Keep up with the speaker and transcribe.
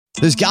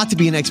There's got to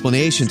be an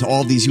explanation to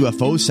all of these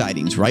UFO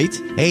sightings, right?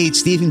 Hey,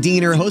 it's Stephen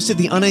Diener, host of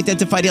the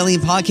Unidentified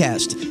Alien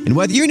Podcast. And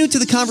whether you're new to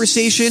the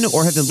conversation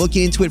or have been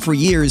looking into it for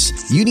years,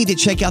 you need to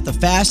check out the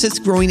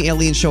fastest growing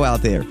alien show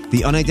out there,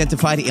 the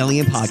Unidentified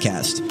Alien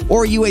Podcast,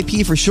 or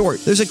UAP for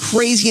short. There's a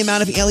crazy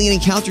amount of alien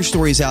encounter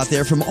stories out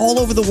there from all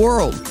over the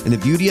world. And the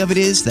beauty of it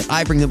is that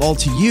I bring them all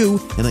to you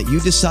and let you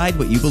decide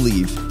what you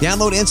believe.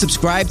 Download and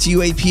subscribe to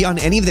UAP on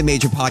any of the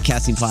major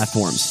podcasting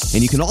platforms.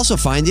 And you can also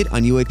find it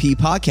on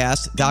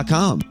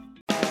UAPpodcast.com.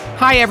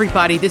 Hi,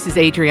 everybody. This is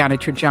Adriana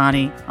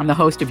Trajani. I'm the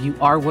host of You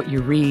Are What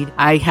You Read.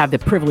 I have the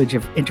privilege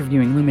of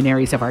interviewing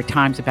luminaries of our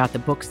times about the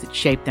books that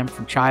shaped them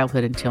from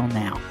childhood until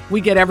now.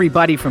 We get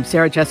everybody from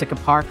Sarah Jessica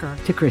Parker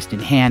to Kristen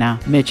Hanna,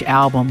 Mitch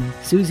Albom,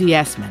 Susie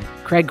Essman,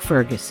 Craig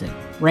Ferguson,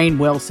 Rainn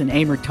Wilson,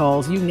 Amor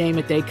Tolls, you name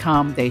it, they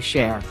come, they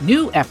share.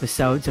 New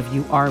episodes of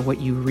You Are What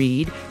You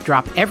Read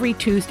drop every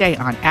Tuesday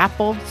on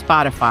Apple,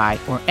 Spotify,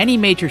 or any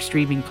major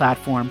streaming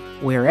platform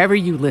wherever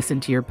you listen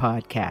to your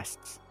podcasts.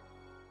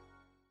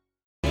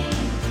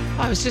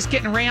 I was just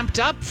getting ramped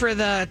up for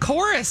the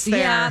chorus there.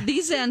 Yeah,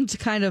 these end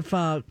kind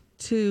of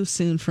too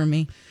soon for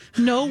me.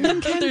 No one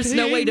can There's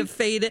no way to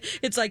fade it.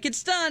 It's like,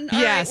 it's done. All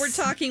Yes. right,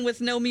 we're talking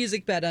with no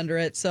music bed under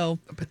it, so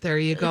But there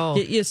you go.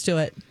 get used to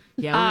it.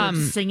 Yeah, we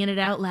were singing it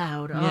out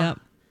loud. Oh. Yep.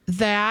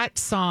 That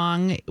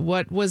song,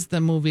 what was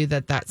the movie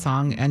that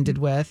song ended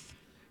with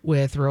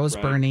Rose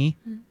Byrne?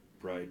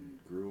 Bride and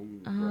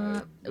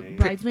groom.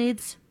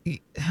 Bridesmaids?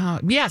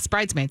 Yes,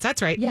 Bridesmaids.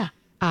 That's right. Yeah.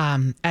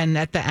 And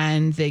at the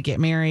end, they get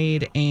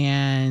married,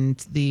 and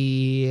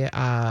the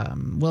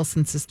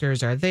Wilson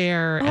sisters are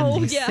there,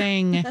 and they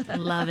sing.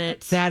 Love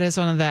it. That is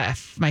one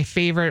of my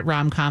favorite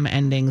rom-com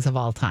endings of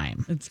all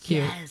time. It's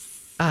cute.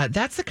 Yes.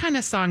 That's the kind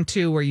of song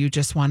too where you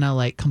just want to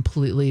like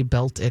completely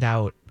belt it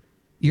out.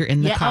 You're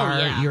in the Yeah, oh, car,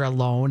 yeah. you're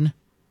alone.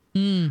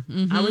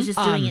 I was just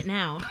doing it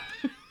now.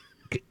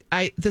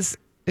 This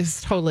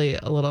is totally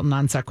a little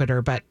non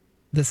sequitur, but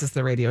this is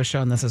the radio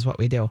show and this is what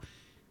we do.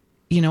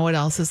 You know what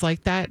else is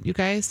like that, you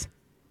guys?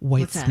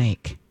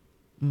 Whitesnake.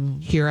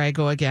 Here I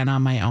go again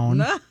on my own.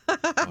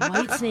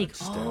 White Snake.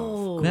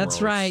 Oh.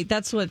 That's right.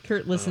 That's what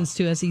Kurt listens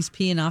to as he's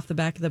peeing off the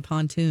back of the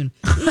pontoon.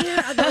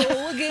 Here I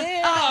go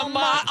again On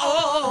my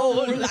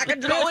own, like a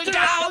going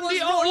down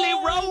the only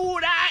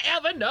road I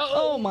ever know.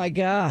 Oh my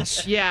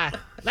gosh. Yeah,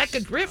 like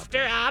a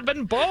drifter, I've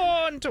been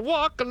born to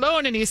walk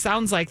alone. And he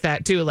sounds like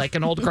that too, like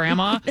an old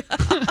grandma.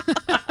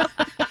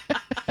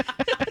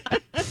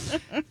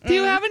 Do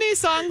you have any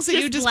songs that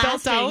you just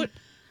belt blasting. out?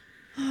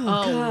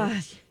 Oh,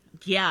 God.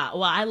 yeah.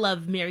 Well, I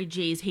love Mary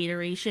J's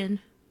Hateration.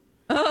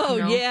 Oh,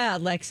 No. yeah,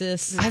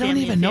 Alexis. I don't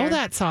Family even know Affair.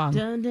 that song.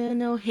 Dun, dun,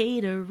 no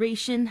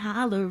hateration,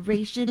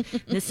 holleration,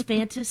 this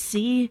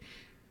fantasy.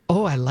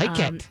 Oh, I like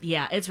it.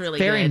 Yeah, it's really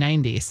Very good.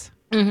 90s.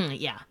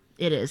 Yeah,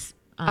 it is.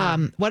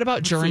 What about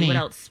Let's see Journey? what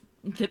else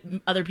that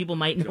other people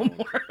might know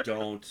more.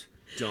 Don't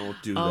do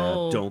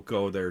Oh. that. Don't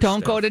go there.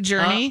 Don't go Steph. to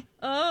Journey.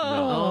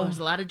 Oh, there's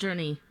a lot of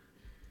Journey.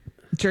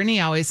 Journey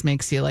always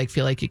makes you like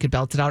feel like you could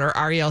belt it out. Or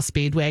REL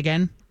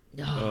Speedwagon.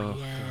 Oh,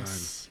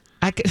 yes.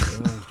 I could,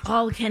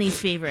 All Kenny's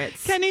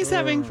favorites. Kenny's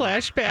having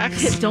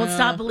flashbacks. Don't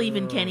stop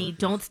believing, Kenny.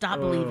 Don't stop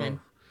believing.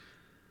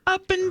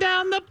 Up and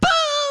down the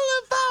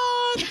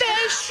boulevard,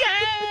 there's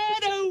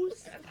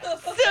shadows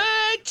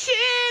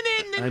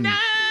searching in the night.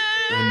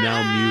 I'm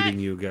now muting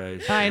you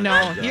guys. I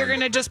know. You're going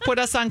to just put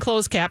us on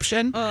closed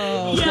caption?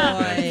 Oh,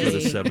 Yeah. for the boy.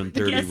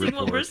 7:30 Guessing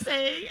what we're report.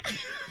 saying.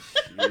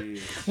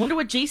 Wonder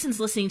what Jason's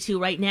listening to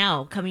right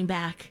now, coming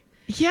back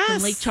Yes.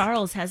 from Lake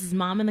Charles. Has his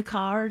mom in the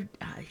car.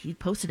 He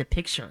posted a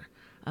picture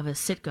of a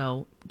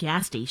Citgo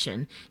gas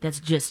station that's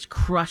just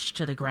crushed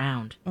to the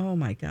ground. Oh,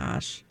 my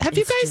gosh. Have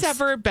you It's guys just-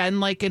 ever been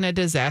like in a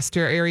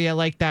disaster area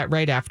like that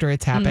right after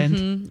it's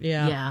happened?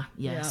 Yeah. Yeah,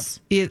 yes.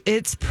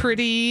 It's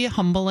pretty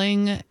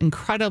humbling,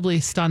 incredibly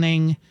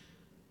stunning.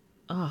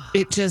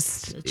 It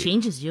just, It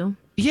changes you.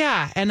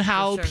 yeah. And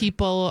how sure.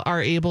 people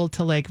are able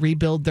to like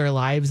rebuild their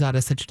lives out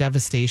of such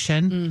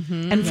devastation.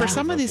 And for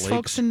some of these Lake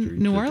folks Street in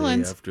New the day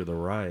Orleans, after the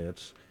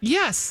riots,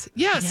 yes,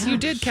 you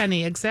did,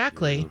 Kenny,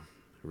 exactly.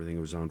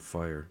 everything was on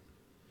fire.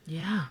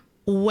 Yeah.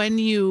 When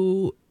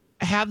you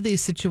have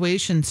these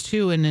situations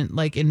too, and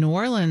like in New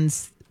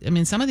Orleans, I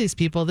mean, some of these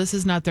people, this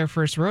is not their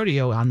first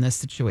rodeo on this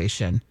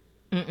situation.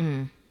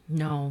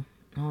 No,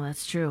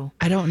 that's true.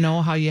 I don't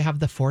know how you have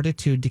the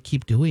fortitude to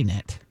keep doing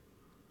it.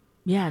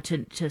 Yeah,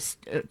 to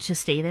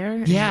stay there.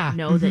 And Yeah,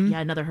 know that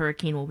another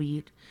hurricane will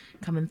be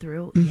coming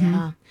through.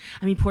 Yeah,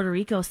 I mean Puerto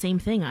Rico, same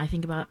thing. I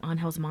think about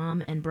Angel's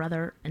mom and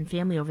brother and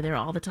family over there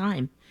all the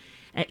time,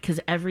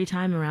 because every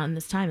time around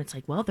this time, it's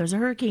like, well, there's a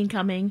hurricane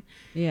coming.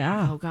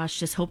 Yeah. Oh gosh,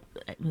 just hope.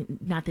 I mean,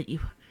 not that you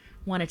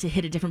want it to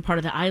hit a different part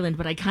of the island,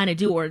 but I kind of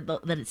do, or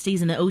that it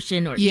stays in the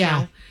ocean, or Yeah.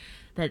 you know,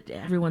 that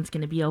everyone's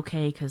going to be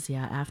okay. Because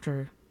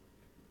after.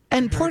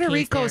 And Puerto hurricanes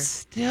Rico there.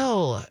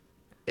 still,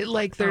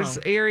 like, there's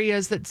Oh.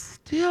 areas that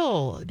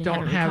still They don't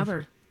haven't have,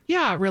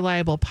 recovered.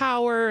 reliable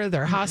power.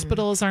 Their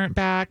hospitals aren't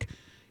back.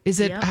 Is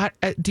it?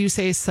 Yep. Do you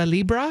say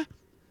Salibra?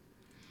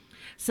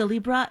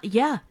 Celebra.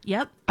 Yeah.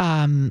 Yep.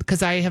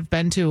 Because I have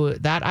been to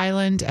that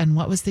island, and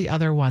what was the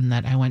other one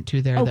that I went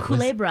to there? Oh, that was-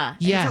 Culebra.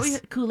 Yes.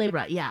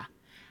 Culebra. Yeah.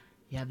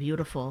 Yeah.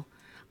 Beautiful.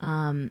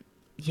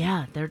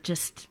 Yeah. They're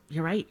just.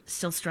 You're right.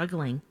 Still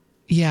struggling.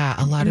 Yeah,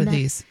 a lot and of that-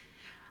 these.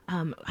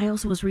 I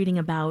also was reading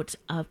about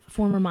a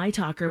former My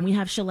Talker, and we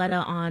have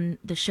Shaletta on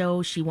the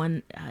show. She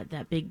won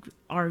that big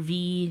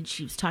RV.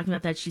 She was talking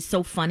about that. She's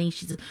so funny.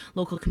 She's a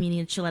local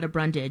comedian, Shaletta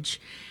Brundage,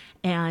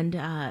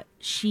 and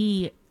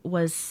she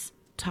was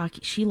talking.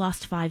 She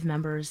lost 5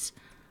 members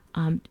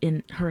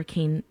in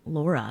Hurricane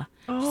Laura.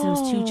 She said it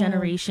was 2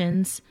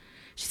 generations.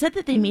 She said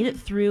that they made it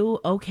through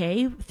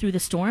okay through the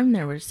storm.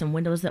 There were some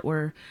windows that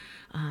were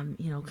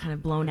kind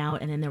of blown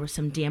out, and then there was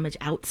some damage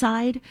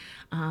outside.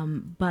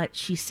 But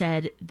she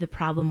said the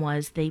problem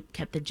was they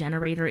kept the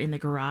generator in the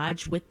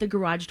garage with the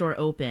garage door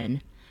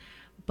open,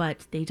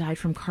 but they died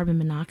from carbon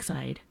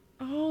monoxide.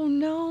 Oh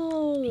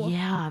no.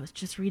 Yeah, I was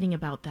just reading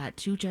about that.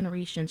 2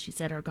 generations, she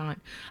said, are gone.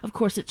 Of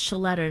course, it's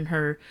Shaletta and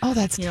her. Oh,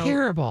 that's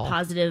terrible.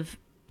 Positive,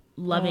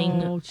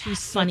 loving, Oh,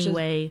 she's funny such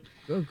way.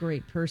 A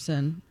great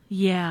person.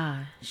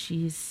 Yeah,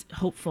 she's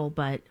hopeful,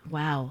 but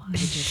wow.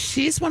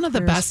 She's one of the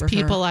Prayers best for her.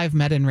 people I've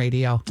met in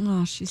radio.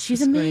 Oh, She's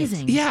just great.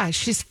 amazing. Yeah,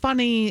 she's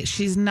funny.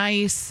 She's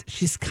nice.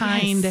 She's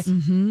kind. Yes.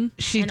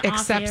 She And off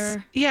accepts.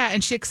 air. Yeah,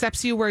 and she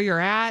accepts you where you're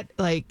at.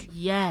 Like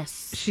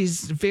Yes.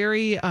 she's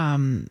very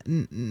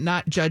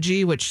not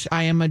judgy, which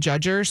I am a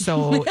judger,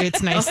 so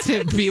it's nice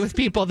to be with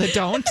people that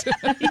don't.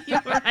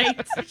 You're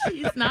right.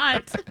 She's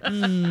not.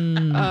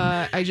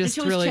 I And just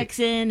she always really checks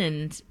in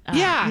and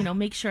Yeah.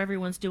 make sure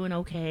everyone's doing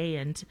okay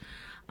and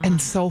and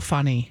so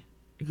funny.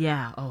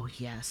 yeah. Oh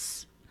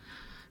yes.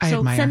 I So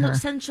admire her.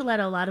 send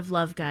Shaletta a lot of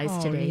love, guys,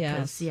 Oh, today.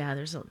 yes.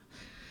 There's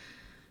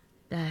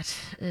that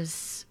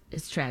is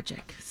it's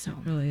tragic. So It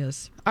really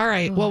is. All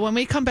right. Well, when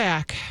we come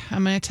back,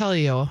 I'm going to tell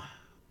you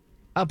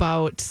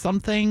about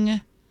something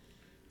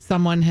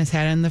someone has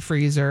had in the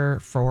freezer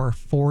for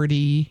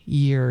 40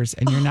 years,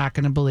 and you're not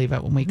going to believe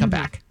it when we come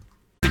back.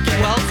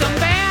 Welcome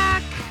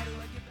back.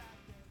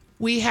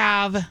 We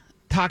have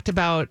talked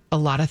about a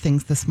lot of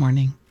things this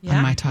morning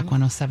on My Talk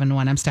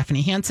 1071. I'm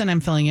Stephanie Hansen. I'm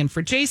filling in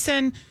for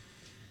Jason.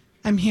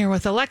 I'm here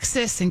with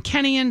Alexis and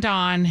Kenny and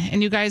Dawn.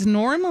 And you guys,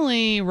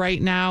 normally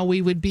right now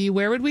we would be,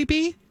 where would we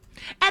be?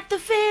 at the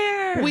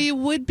fair. We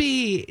would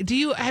be.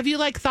 Have you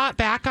thought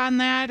back on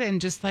that and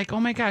just like, oh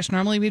my gosh,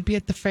 normally we'd be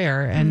at the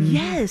fair. And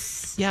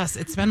yes,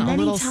 it's been a Many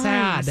little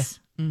times. sad.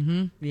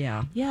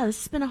 Yeah. Yeah, this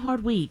has been a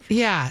hard week.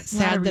 Yeah,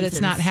 sad that it's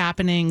not reasons.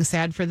 happening.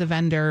 Sad for the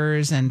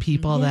vendors and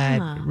people Yeah.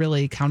 that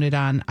really counted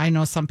on. I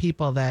know some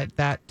people that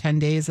 10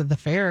 days of the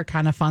fair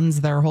kind of funds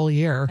their whole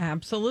year.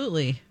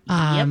 Absolutely.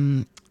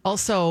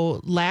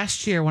 Also,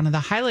 last year, one of the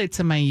highlights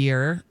of my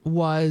year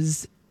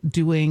was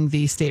doing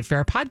the State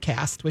Fair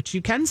podcast, which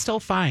you can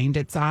still find.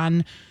 It's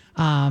on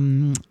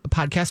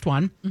Podcast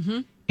One.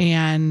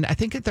 And I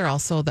think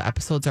the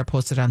episodes are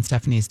posted on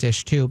Stephanie's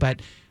Dish too.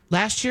 But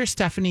last year,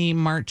 Stephanie,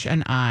 March,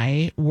 and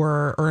I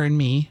and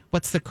me.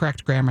 What's the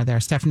correct grammar there?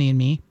 Stephanie and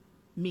me?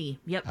 Me.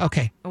 Yep.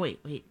 Okay. Oh wait.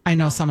 I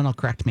know someone will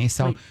correct me.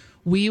 So Wait.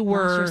 we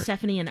were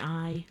Stephanie and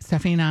I.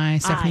 Stephanie and I,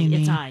 Stephanie and me.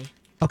 It's I.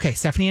 Okay,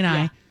 Stephanie and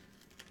Yeah. I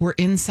were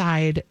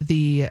inside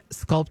the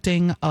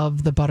sculpting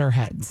of the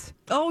Butterheads.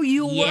 Oh,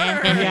 you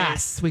Yes. were.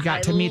 Yes, we got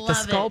I to meet the love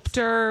it.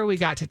 sculptor. We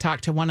got to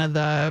talk to one of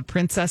the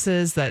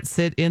princesses that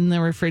sit in the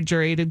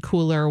refrigerated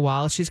cooler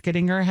while she's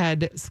getting her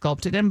head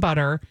sculpted in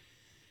butter.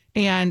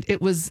 And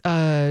it was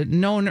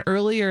known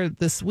earlier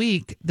this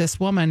week, this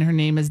woman, her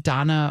name is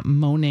Donna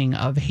Moaning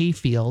of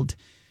Hayfield.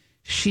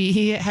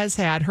 She has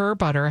had her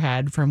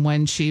butterhead from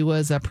when she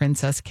was a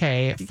Princess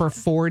K for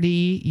 40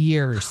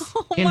 years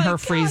in my her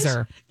gosh,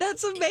 freezer.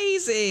 That's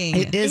amazing.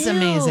 It is Ew.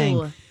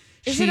 amazing.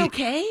 Is She- it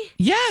okay?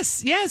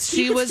 Yes.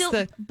 She was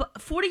the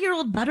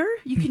 40-year-old butter.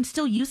 You can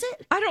still use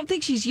it. I don't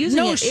think she's using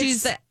No, it.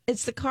 she's-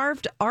 It's the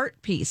carved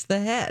art piece, the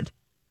head.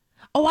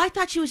 Oh, I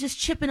thought she was just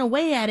chipping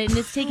away at it, and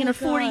it's taken her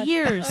 40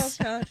 years.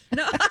 No.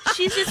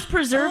 She's just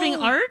preserving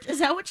art. Is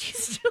that what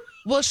she's doing?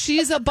 well,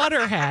 she's a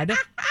butterhead.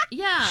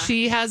 Yeah.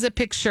 She has a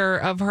picture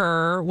of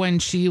her when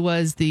she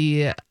was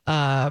the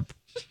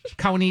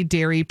county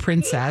dairy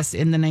princess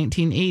in the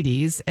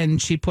 1980s,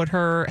 and she put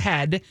her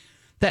head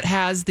that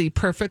has the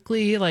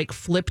perfectly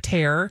flipped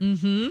hair.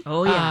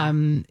 Oh yeah.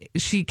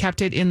 She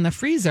kept it in the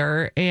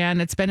freezer,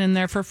 and it's been in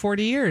there for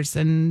 40 years.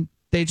 And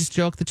they just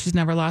joke that she's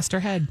never lost her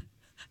head.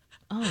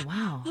 Oh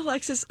wow.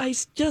 Alexis, I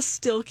just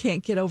still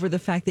can't get over the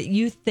fact that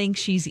you think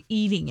she's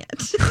eating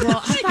it. Well,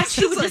 I thought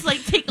she would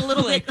just take a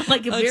little bit,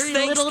 like a It's very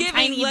little Thanksgiving,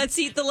 tiny. let's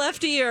eat the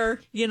left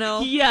ear,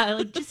 Yeah,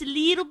 like just a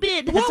little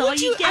bit. That's What all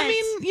would you get. I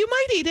mean, you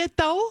might eat it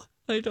though.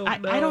 I don't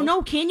know. I don't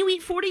know. Can you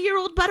eat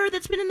 40-year-old butter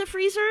that's been in the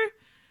freezer?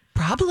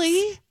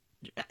 Probably.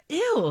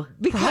 Ew.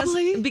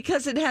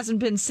 Because it hasn't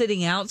been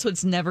sitting out, so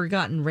it's never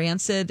gotten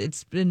rancid.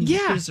 It's been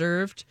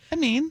preserved. I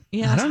mean,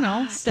 Yeah, I don't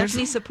know.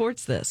 Stephanie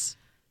supports this.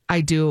 I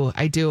do.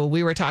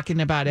 We were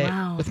talking about it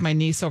Wow. with my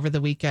niece over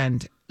the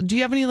weekend. Do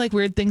you have any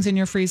weird things in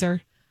your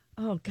freezer?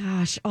 Oh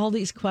gosh, all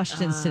these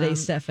questions today,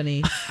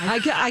 Stephanie.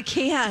 I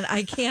can't.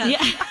 Yeah.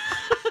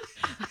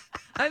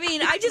 I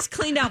mean, I just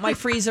cleaned out my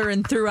freezer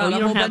and threw out you a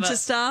don't whole have bunch of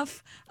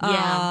stuff.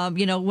 Yeah.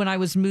 When I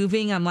was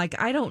moving, I'm like,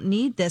 I don't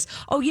need this.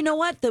 Oh, you know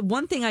what? The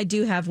one thing I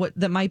do have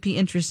that might be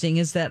interesting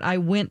is that I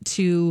went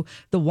to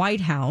the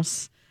White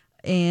House,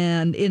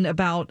 and in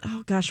about,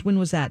 when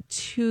was that?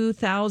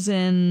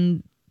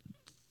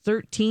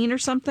 2013 or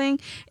something.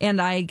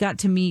 And I got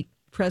to meet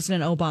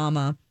President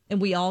Obama, and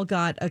we all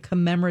got a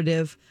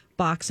commemorative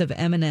box of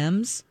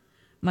M&Ms.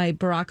 My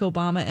Barack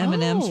Obama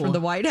M&Ms from the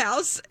White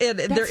House, and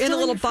they're in a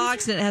little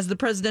box, and it has the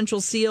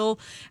presidential seal.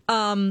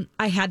 I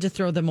had to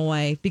throw them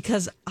away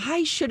because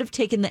I should have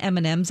taken the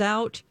M&Ms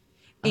out,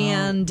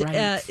 and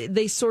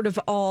they sort of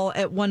all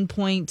at one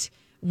point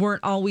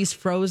weren't always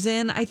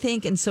frozen, I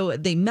think, and so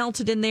they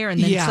melted in there,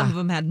 and then some of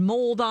them had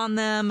mold on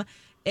them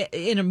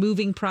in a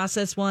moving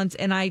process once,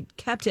 and I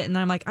kept it, and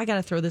I'm like, I got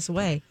to throw this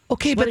away.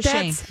 Okay, What but a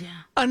shame. that's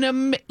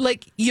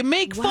you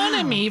make fun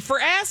of me for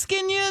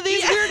asking you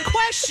these weird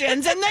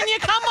questions, and then you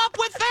come up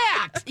with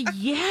that.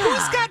 Yeah.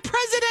 Who's got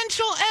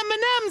presidential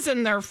M&Ms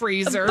in their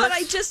freezer? But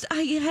I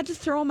had to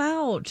throw them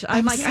out.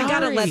 I'm like, I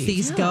gotta let sorry.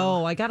 these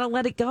go. I gotta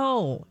let it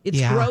go.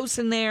 It's gross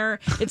in there.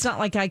 It's not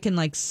like I can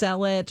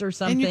sell it or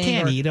something. And you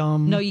can't eat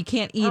 'em. No, you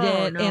can't eat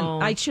it. no.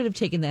 And I should have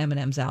taken the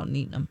M&Ms out and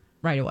eaten them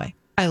right away.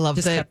 I love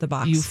Just that kept the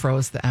box. you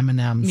froze the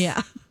M&Ms.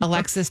 Yeah.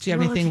 Alexis, do you have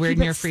Well, anything to weird keep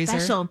in your it freezer?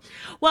 special.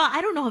 Well, I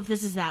don't know if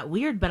this is that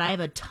weird, but I have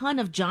a ton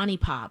of Johnny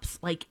Pops,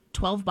 like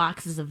 12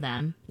 boxes of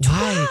them.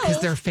 Why?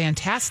 Because they're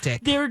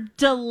fantastic. They're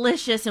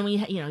delicious, and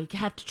you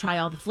have to try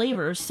all the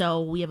flavors.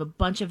 So we have a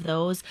bunch of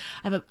those.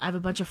 I have a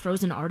bunch of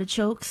frozen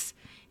artichokes,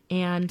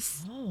 and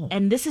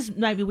this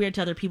might be weird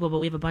to other people, but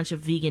we have a bunch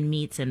of vegan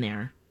meats in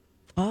there.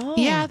 Oh.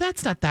 Yeah,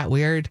 that's not that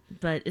weird.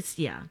 But it's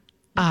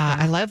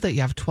I love that you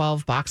have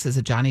 12 boxes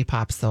of Johnny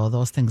Pops, though.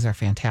 Those things are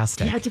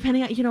fantastic. yeah,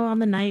 depending on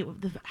the night,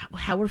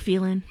 how we're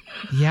feeling.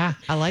 Yeah,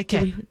 I like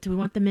it. Do we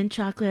want the mint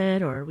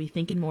chocolate, or are we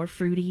thinking more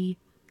fruity?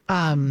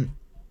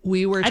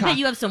 We were I bet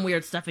you have some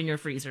weird stuff in your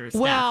freezer.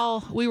 Steph.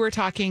 Well, we were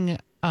talking,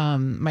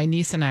 my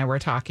niece and I were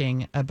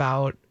talking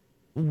about,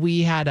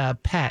 we had a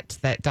pet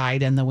that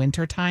died in the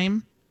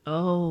wintertime.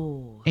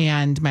 Oh.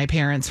 And my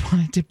parents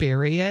wanted to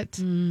bury it.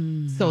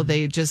 So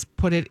they just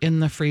put it in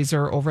the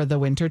freezer over the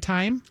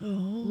wintertime.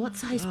 What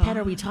size pet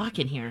are we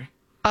talking here?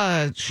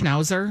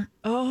 Schnauzer.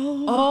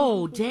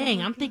 Oh, dang.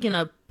 I'm thinking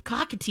a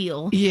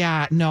cockatiel.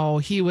 Yeah, no,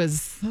 he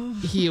was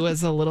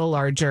a little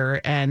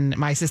larger, and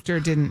my sister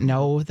didn't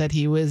know that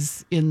he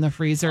was in the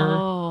freezer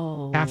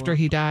after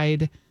he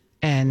died.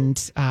 And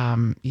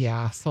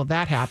so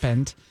that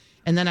happened.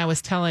 And then I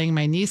was telling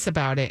my niece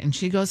about it, and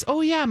she goes, oh,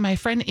 yeah, my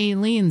friend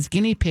Aileen's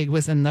guinea pig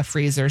was in the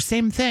freezer.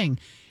 Same thing.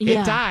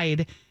 Yeah. It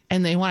died,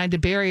 and they wanted to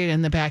bury it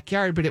in the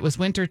backyard, but it was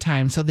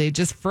wintertime, so they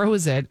just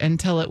froze it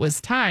until it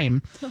was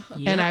time.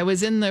 And I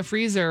was in the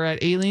freezer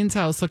at Aileen's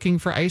house looking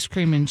for ice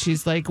cream, and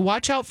she's like,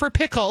 watch out for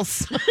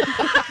pickles.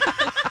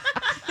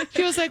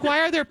 She was like, why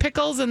are there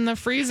pickles in the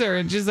freezer?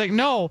 And she's like,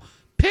 no,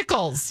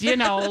 pickles,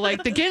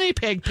 like the guinea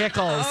pig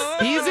pickles.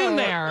 He's in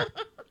there.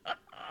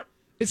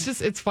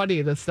 It's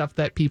funny, the stuff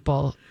that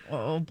people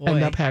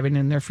end up having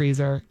in their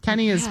freezer.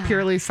 Kenny is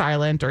purely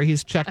silent, or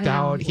he's checked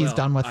out. He's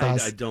done with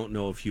us. I don't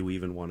know if you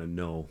even want to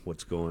know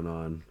what's going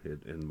on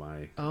in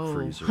my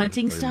freezer.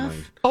 Hunting or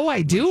stuff?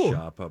 I do. My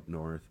shop up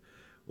north.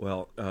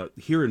 Well,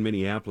 here in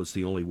Minneapolis,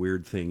 the only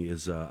weird thing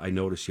is I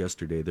noticed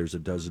yesterday there's a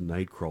dozen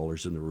night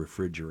crawlers in the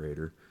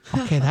refrigerator.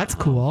 Okay, that's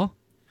cool.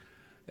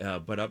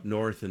 But up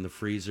north in the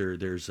freezer,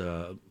 there's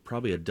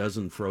probably a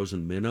dozen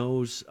frozen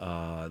minnows.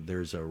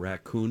 There's a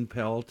raccoon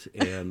pelt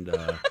and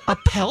A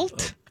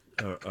pelt?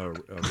 a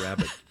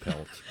rabbit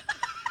pelt.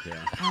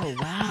 Yeah. Oh,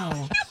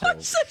 wow.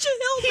 Such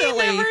a He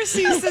hillbilly. never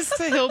ceases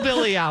to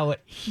hillbilly out.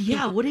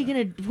 Yeah,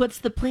 what's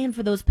the plan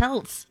for those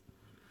pelts?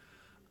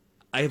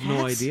 I have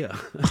no idea.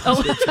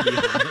 To be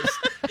honest.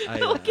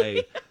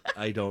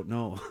 I don't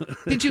know.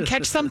 Did you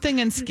catch something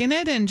and skin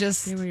it and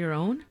just... They were your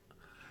own?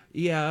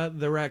 Yeah,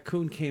 the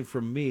raccoon came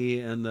from me,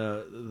 and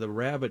the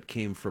rabbit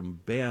came from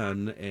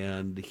Ben,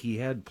 and he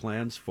had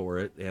plans for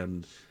it,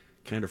 and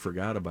kind of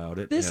forgot about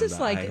it. This and is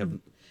like,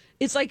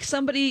 it's like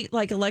somebody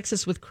like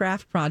Alexis with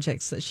craft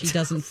projects that she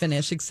doesn't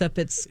finish, except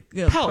it's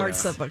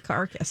parts of a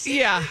carcass.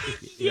 Yeah.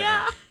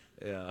 Yeah.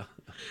 Yeah.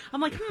 I'm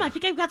like, I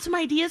think I've got some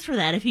ideas for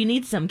that if you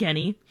need some,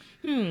 Kenny.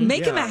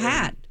 Make him a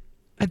hat.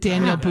 A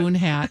Daniel Boone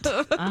hat.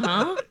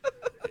 Uh-huh.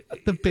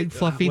 The big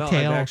fluffy Well,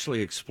 tail. I've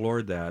actually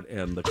explored that,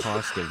 and the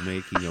cost of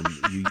making them,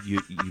 you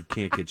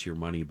can't get your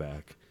money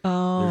back.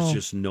 Oh. There's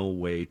just no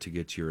way to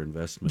get your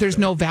investment There's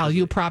back. no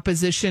value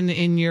proposition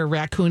in your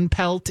raccoon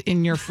pelt,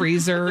 in your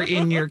freezer,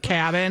 in your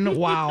cabin.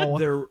 Wow.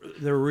 There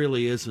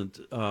really isn't,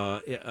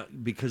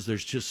 because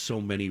there's just so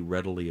many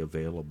readily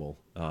available.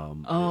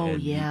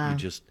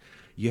 And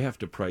you have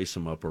to price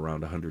them up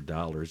around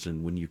 $100,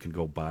 and when you can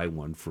go buy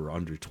one for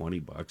under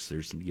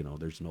 $20,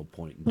 there's no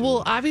point in doing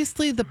Well, it.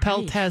 obviously the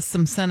pelt has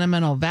some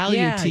sentimental value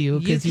Yeah, to you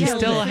because you you killed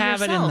still it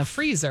have it in the yourself.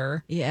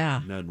 freezer.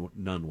 Yeah.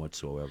 None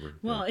whatsoever.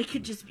 Well, it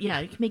could just, you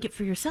can make it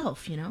for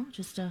yourself,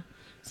 just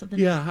Something.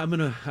 Yeah, I'm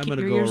gonna go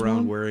ears around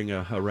warm? wearing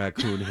a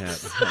raccoon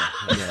hat.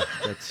 Yeah,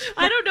 that's.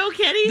 I don't know,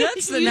 Kenny.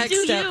 That's the You next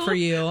do step you. for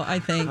you, I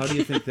think. How do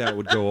you think that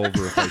would go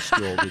over if I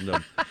strolled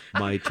into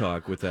my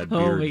talk with that Oh,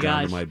 beard my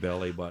down to gosh. my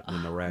belly button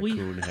and a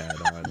raccoon hat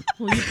on?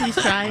 Will you please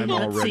try? I'm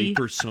Let's already see.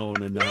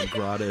 persona non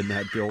grata in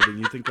that building.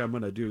 You think I'm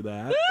gonna do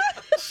that?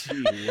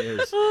 Gee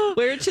whiz.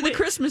 Wear it to the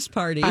Christmas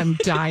party. I'm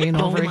dying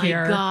Oh over my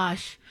here.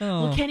 gosh!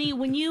 Oh. Well, Kenny,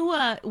 when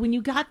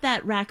you got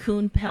that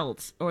raccoon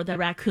pelt or the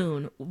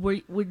raccoon, were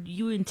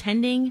you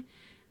intending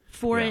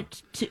for Yeah.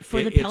 it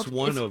for the It's pelt?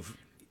 one of.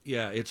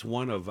 Yeah, it's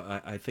one of.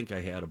 I think I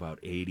had about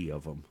 80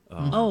 of them.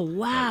 Oh,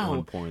 wow. At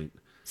one point.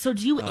 So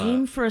do you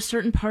aim for a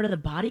certain part of the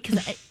body?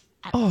 Because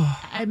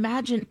I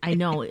imagine. I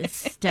know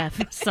it's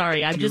Steph.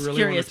 Sorry, I'm Do you just really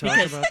curious want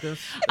to talk because about this?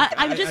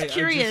 I'm just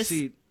curious.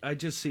 I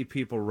just see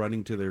people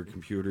running to their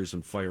computers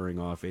and firing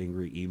off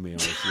angry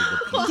emails.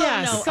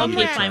 Yeah, No, some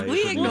okay, rat- fine. we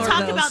We'll ignore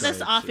talk those. about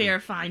this off air.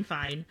 Fine.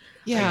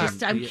 Yeah.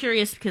 I'm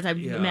curious because I'm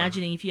Yeah.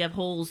 imagining if you have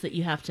holes that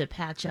you have to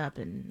patch up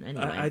and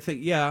anyway. I think,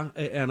 yeah,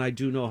 and I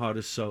do know how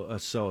to sew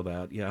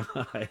that. Yeah,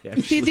 I See,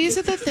 actually, these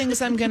are the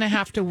things I'm going to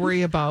have to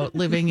worry about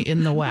living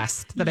in the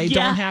West that I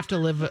Yeah. don't have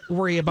to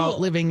worry about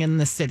living in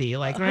the city.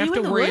 Like, I don't Are have you to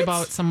in the worry woods?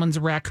 about someone's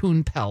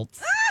raccoon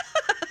pelts.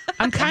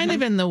 I'm kind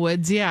of in the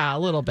woods, yeah, a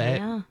little bit.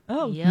 yeah.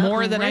 Oh, yeah.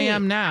 More than I great.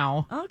 am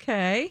now.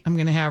 Okay. I'm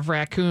going to have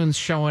raccoons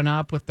showing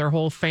up with their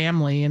whole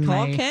family. And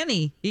Call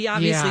Kenny. He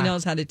obviously Yeah.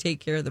 knows how to take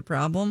care of the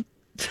problem.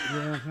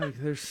 yeah,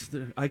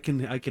 I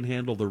can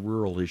handle the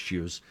rural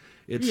issues.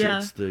 It's Yeah.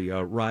 it's the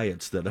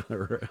riots that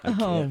are. I Oh, can't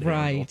handle.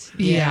 right.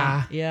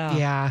 Yeah.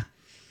 Yeah.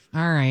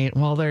 All right.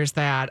 Well, there's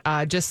that.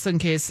 Just in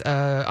case,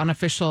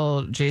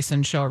 unofficial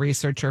Jason Show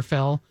researcher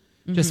Phil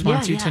just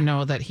wants Yeah, you to yeah.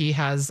 know that he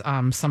has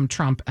some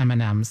Trump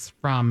M&Ms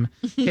from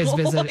his Oh,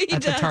 visit he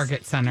at the does.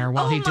 Target Center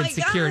while Oh, he did my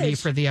security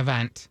gosh. for the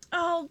event.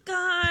 Oh,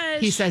 gosh.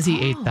 He says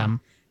he ate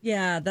them.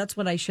 Yeah, that's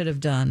what I should have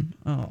done.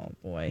 Oh,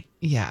 boy.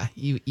 Yeah,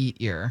 you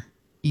eat your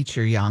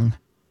young.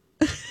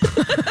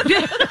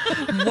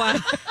 Wow.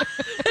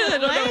 I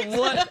don't know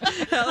what.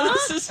 How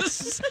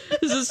this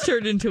has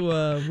turned into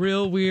a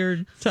real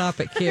weird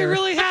topic It here.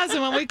 really has.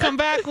 And when we come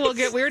back, we'll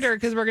get weirder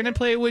because we're going to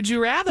play Would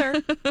You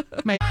Rather.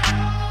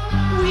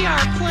 We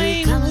are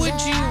playing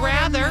Would You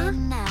Rather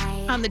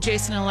on the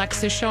Jason and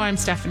Alexis show. I'm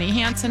Stephanie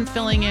Hansen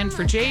filling in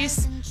for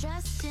Jace.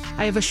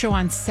 I have a show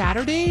on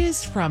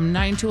Saturdays from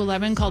 9 to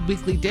 11 called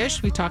Weekly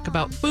Dish. We talk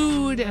about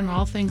food and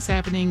all things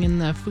happening in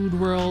the food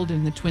world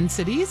in the Twin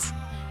Cities.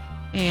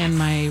 And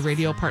my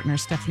radio partner,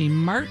 Stephanie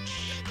March,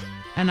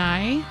 and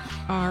I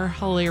are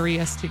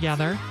hilarious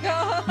together.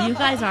 You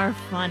guys are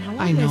fun. How long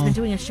I have you guys know. been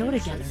doing a show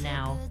together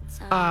now?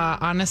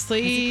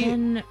 Honestly, Has it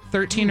been-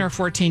 13 or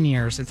 14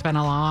 years. It's been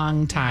a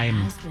long time.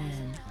 Has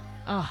been.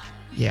 Oh,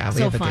 Yeah, we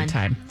So have a fun. good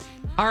time.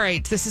 All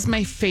right, this is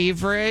my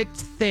favorite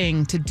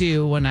thing to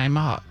do when I'm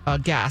a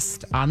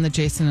guest on the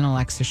Jason and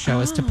Alexis show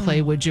is to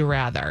play Would You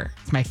Rather.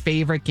 It's my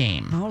favorite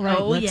game. All right,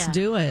 Oh, let's yeah.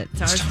 do it.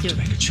 it's ours too.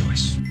 Make a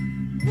choice.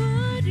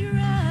 Would you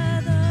rather?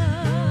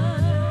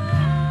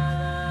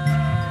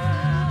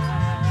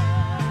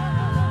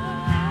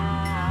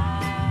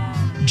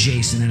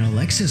 Jason and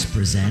Alexis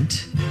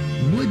present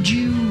Would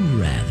You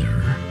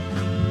Rather?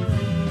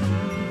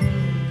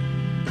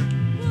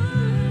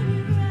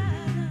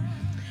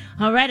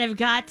 All right, I've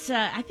got.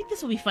 I think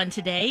this will be fun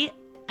today.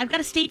 I've got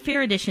a State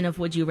Fair edition of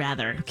Would You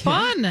Rather.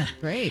 Fun.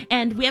 Great.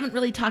 And we haven't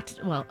really talked,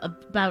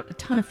 about a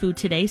ton of food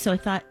today. So I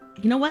thought,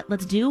 you know what?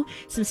 Let's do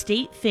some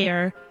State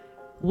Fair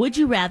Would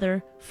You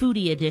Rather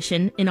foodie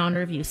edition in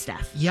honor of you,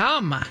 Steph.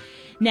 Yum.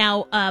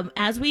 Now,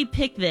 as we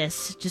pick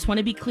this, just want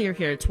to be clear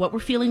here. It's what we're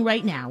feeling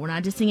right now. We're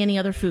not dissing any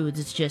other foods.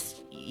 It's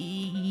just,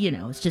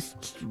 it's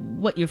just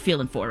what you're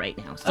feeling for right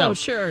now. So, Oh,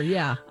 sure.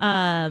 Yeah.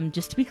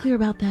 just to be clear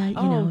about that,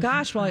 Oh,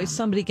 gosh. Well, is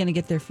somebody going to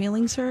get their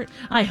feelings hurt?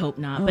 I hope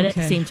not. But at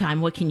the Okay. same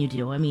time, what can you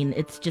do? I mean,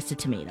 it's just a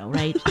tomato,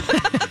 right?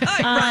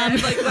 I'm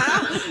like,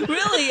 wow.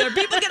 Really? Are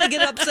people going to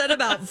get upset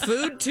about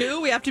food,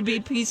 too? We have to be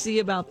PC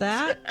about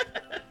that?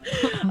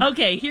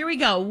 Okay, here we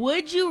go.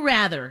 Would you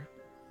rather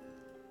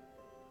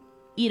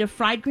eat a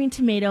fried green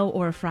tomato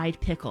or a fried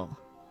pickle?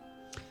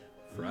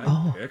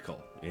 Fried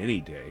pickle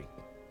any day.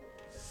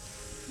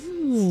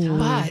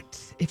 But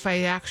if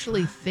I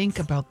actually think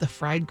about the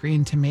fried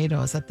green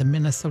tomatoes at the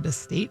Minnesota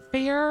State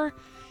Fair,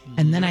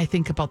 and then I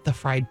think about the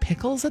fried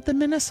pickles at the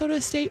Minnesota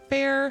State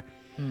Fair,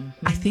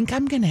 I think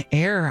I'm going to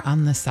err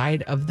on the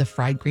side of the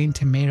fried green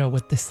tomato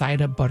with the side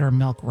of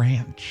buttermilk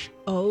ranch.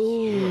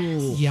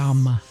 Oh.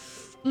 Yum.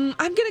 I'm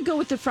going to go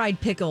with the fried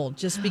pickle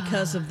just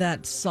because of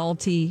that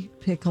salty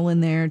pickle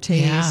in there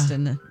taste. Yeah.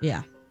 And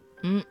yeah.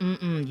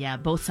 Yeah,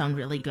 both sound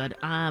really good.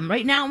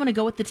 Right now, I'm going to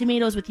go with the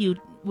tomatoes with you,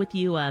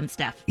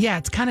 Steph. Yeah,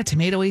 it's kind of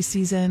tomatoey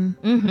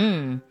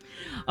season.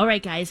 All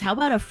right, guys, how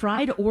about a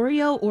fried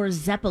Oreo or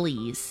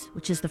Zeppelis,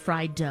 which is the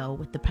fried dough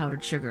with the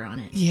powdered sugar on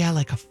it? Yeah,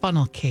 like a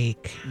funnel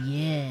cake.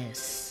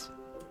 Yes.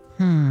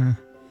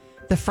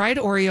 The fried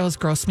Oreos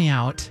gross me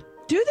out.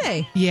 Do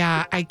they?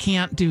 Yeah, I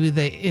can't do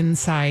the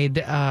inside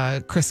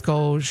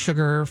Crisco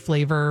sugar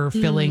flavor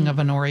filling of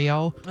an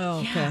Oreo. Oh,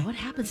 okay. Yeah, what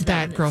happens to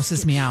That when grosses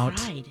it's me out.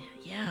 fried?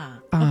 Yeah.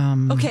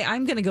 Okay,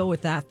 I'm gonna go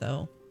with that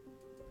though.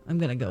 I'm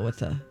gonna go with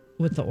the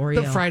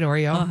Oreo, The fried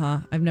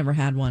Oreo. I've never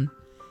had one.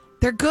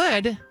 They're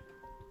good.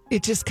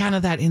 It just kind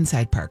of that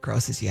inside part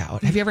grosses you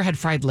out. Have you ever had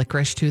fried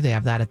licorice too? They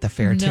have that at the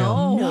fair too.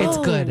 No. It's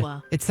good.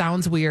 It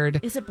sounds weird.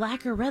 Is it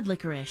black or red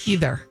licorice?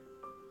 Either.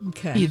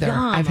 Okay. Either. Yum.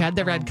 I've had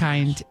the red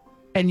kind,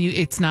 and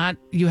it's not.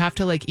 You have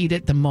to like eat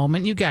it the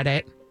moment you get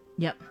it,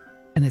 Yep.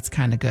 and it's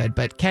kind of good.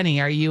 But Kenny,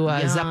 are you a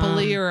Yum.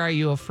 Zeppeli or are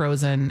you a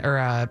frozen or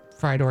a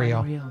fried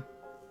Oreo?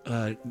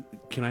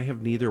 Can I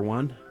have neither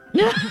one?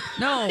 No,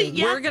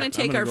 we're gonna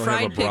take our I'm gonna go have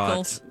fried a brat.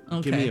 pickles.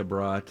 Okay. Give me a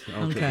brat.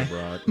 I'll take a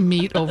brat.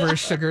 Meat over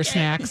sugar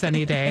snacks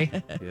any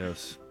day.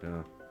 Yes.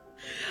 Yeah.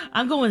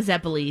 I'm going with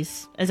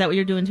Zeppelis. Is that what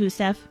you're doing too,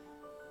 Steph?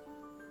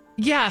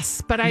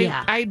 Yes, but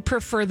Yeah. I'd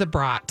prefer the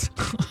brat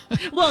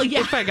Well, yeah.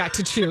 if I got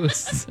to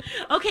choose.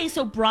 Okay,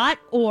 so brat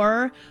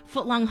or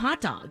footlong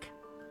hot dog?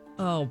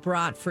 Oh,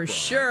 brat for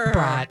sure.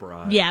 Brat.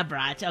 Brat. Yeah,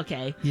 brat.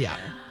 Okay. Yeah.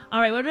 All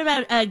right. What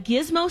about a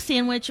gizmo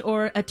sandwich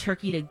or a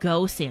turkey to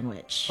go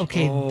sandwich?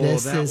 Okay, Oh,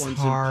 this that is one's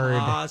hard.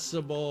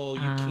 impossible.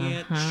 You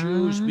can't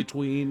choose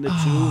between the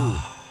two.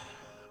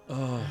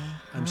 Oh,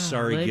 I'm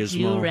sorry, Would Gizmo.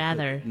 you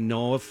rather?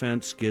 No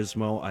offense,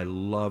 Gizmo. I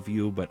love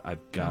you, but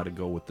I've got to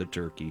go with the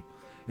turkey.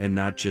 And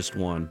not just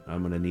one. I'm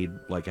going to need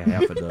like a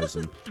half a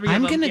dozen.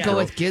 I'm going to yeah. go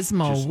with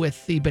Gizmo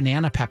with the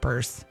banana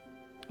peppers.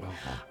 Oh,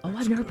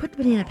 I've never put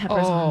banana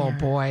peppers on Oh there.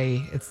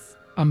 boy, it's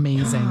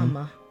amazing.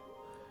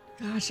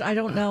 Gosh, I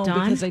don't know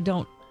Dawn? because I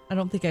don't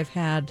think I've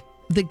had.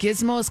 The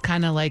Gizmo is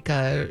kind of like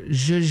a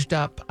zhuzhed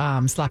up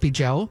sloppy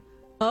Joe,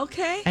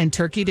 Okay. and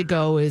turkey to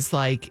go is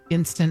like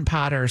instant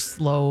pot or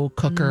slow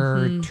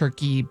cooker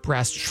turkey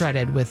breast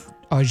shredded with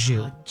au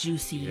jus.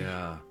 Juicy.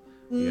 Yeah.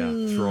 Yeah.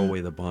 Throw away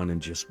the bun and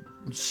just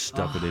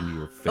stuff it into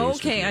your face. with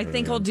Okay, your I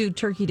think I'll hand. do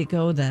turkey to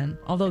go then.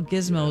 Although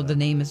Gizmo, the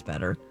name is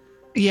better.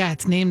 Yeah,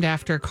 it's named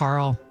after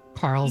Carl's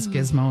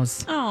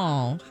Gizmos.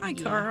 Oh, hi,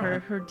 Yeah, Carl.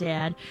 her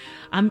dad.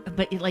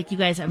 But like you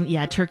guys,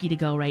 turkey to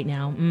go right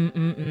now.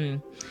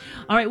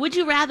 All right. Would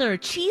you rather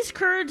cheese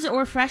curds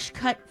or fresh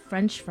cut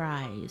French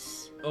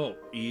fries? Oh,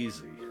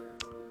 easy.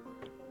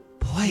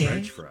 Boy,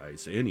 French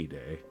fries any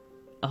day.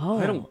 Oh,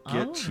 I don't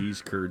get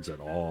cheese curds at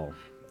all.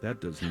 That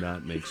does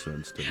not make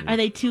sense to me. Are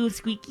they too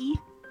squeaky?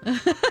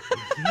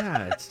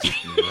 Yeah, it's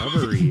just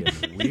rubbery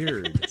and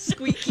weird.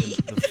 Squeaky.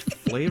 The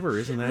flavor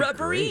isn't that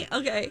Rubbery? great.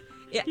 Okay.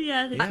 Yeah.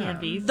 Yeah, they can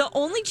be. The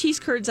only cheese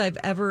curds I've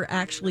ever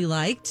actually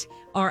liked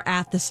are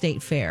at the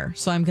state fair.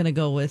 So I'm going to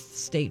go with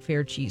state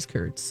fair cheese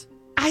curds.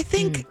 I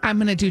think I'm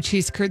going to do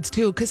cheese curds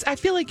too because I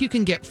feel like you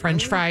can get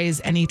French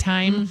fries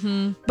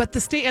anytime. But the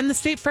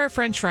state fair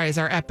French fries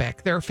are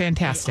epic. They're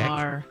fantastic. They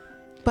are.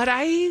 But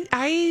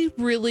I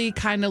really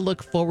kind of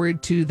look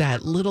forward to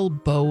that little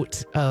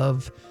boat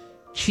of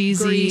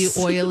cheesy, Grease.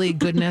 oily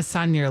goodness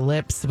on your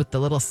lips with the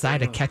little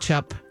side of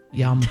ketchup.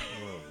 Yum.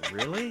 Oh,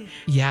 really?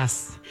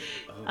 Yes.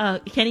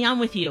 Kenny, I'm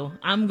with you.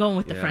 I'm going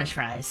with the Yeah. French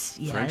fries.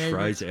 Yeah, French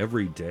fries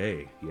every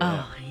day.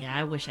 Yeah. Oh, yeah.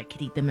 I wish I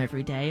could eat them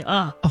every day.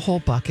 Oh, A whole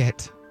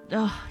bucket.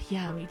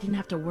 yeah. We didn't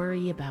have to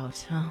worry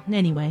about.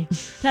 Anyway,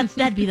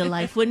 that'd be the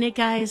life, wouldn't it,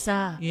 guys?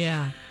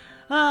 Yeah.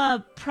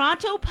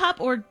 Pronto Pup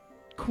or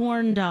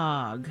corn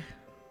dog?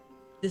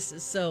 This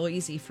is so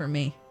easy for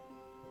me.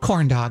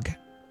 Corn dog.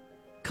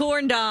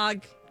 Corn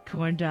dog.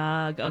 Corn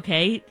dog.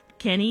 Okay,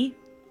 Kenny.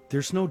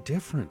 There's no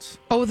difference.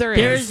 Oh, there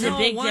There's is. a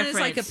big one is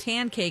like a difference.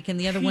 pancake and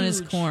the other one is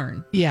Huge.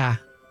 corn. Yeah.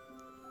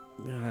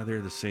 Yeah,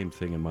 they're the same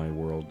thing in my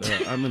world.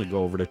 I'm going to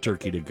go over to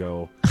turkey to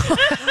go.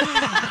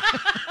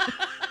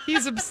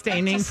 He's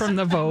abstaining from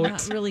the vote.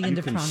 Not really You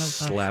into can Pronto Pups,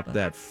 slap but-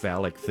 that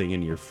phallic thing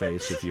in your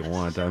face if you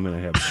want. I'm going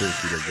to have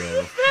turkey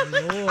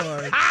to go.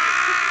 Lord.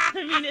 I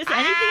mean, is anything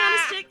on a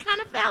stick kind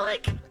of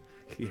phallic?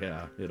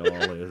 Yeah, it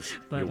all is.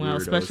 But You well,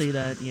 weirdos. especially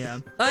that. Yeah.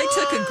 I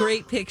took a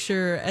great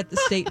picture at the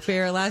state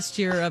fair last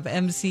year of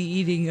MC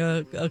eating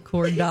a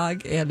corn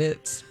dog, and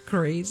it's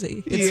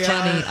crazy. It's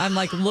funny. I'm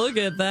like, look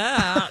at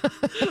that.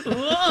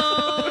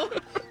 Whoa.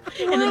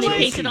 And then they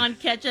painted on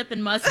ketchup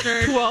and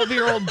mustard.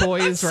 12-year-old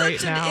boys right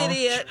Such an now.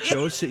 idiot.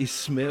 Josie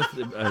Smith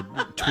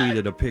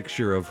tweeted a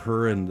picture of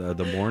her and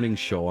the morning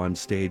show on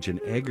stage,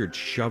 and Eggert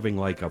shoving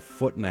like a 1.5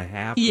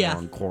 foot Yeah.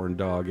 long corn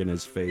dog in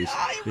his face.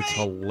 It's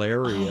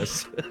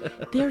hilarious.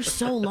 They're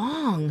so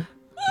long.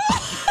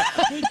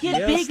 They get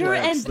Yes, bigger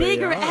Lex, and they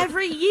bigger are.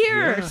 every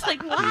year. Yeah. It's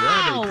like,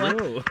 Yeah, wow. they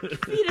do.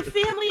 Feed a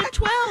family of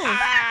 12.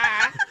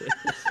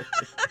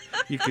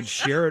 You could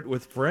share it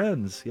with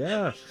friends.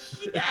 Yeah.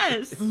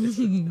 Yes.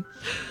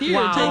 Here,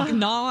 Wow. take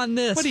gnaw on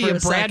this. What are for you, a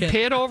Brad second.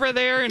 Pitt over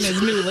there and his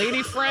new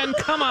lady friend?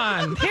 Come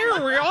on. Here,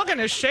 we're all going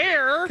to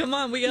share. Come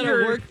on, we got to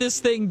Your work this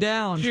thing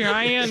down.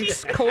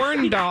 Giant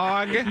corn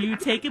dog. You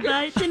take a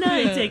bite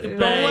tonight. Take a bite.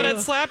 Don't let it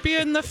slap you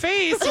in the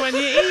face when you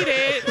eat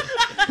it.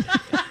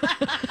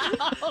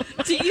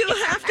 Do you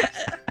have to?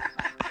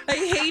 I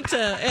hate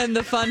to end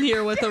the fun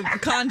here with a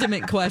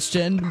condiment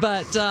question,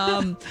 but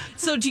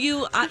so do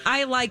you?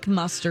 I like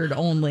mustard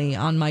only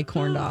on my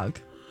corn dog.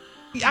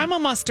 I'm a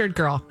mustard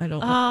girl. I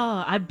don't.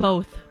 I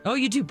both. Oh,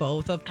 you do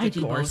both, of I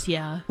do course. both,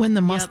 yeah. When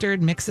the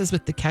mustard mixes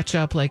with the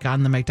ketchup, like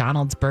on the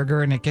McDonald's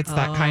burger, and it gets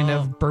that kind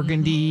of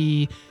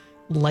burgundy,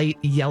 light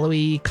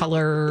yellowy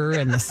color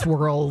and the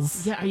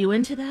swirls. Yeah, are you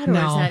into that, or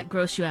No. does that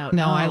gross you out?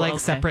 No, Oh, I like okay.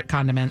 separate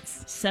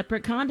condiments.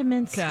 Separate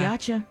condiments. Okay.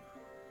 Gotcha.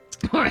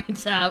 All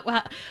right.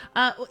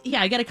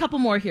 Yeah, I got a couple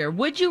more here.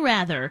 Would you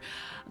rather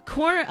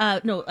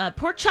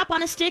pork chop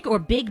on a stick or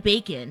big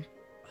bacon?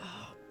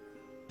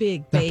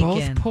 Big They're bacon.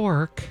 both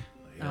pork.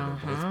 Yeah,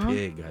 they're both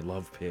pig. I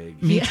love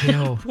pig. Me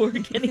too. Pork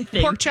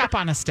anything. Pork chop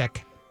on a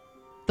stick.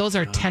 Those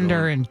are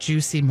tender and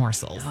juicy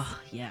morsels. Oh,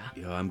 yeah.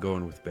 Yeah, I'm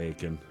going with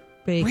bacon.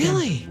 Bacon.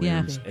 Really?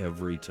 Yeah. Wins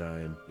every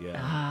time.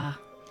 Yeah.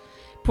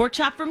 Pork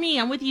chop for me.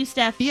 I'm with you,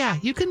 Steph. Yeah,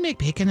 you can make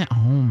bacon at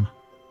home.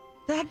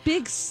 That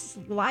big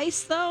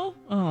slice, though?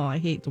 Oh, I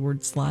hate the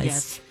word slice.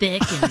 Yes,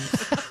 thick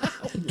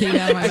and Get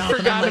out of my I mouth.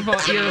 forgot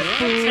about your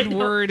food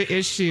word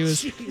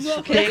issues.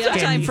 Okay, we have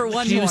time for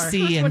one more.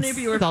 Juicy and one of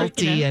you were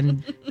salty freaking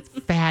and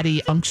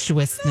fatty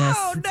unctuousness.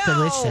 Oh, It's no.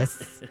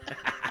 delicious.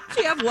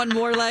 Do you have one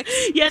more, Lex?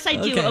 yes, I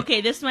do. Okay.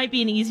 Okay, this might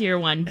be an easier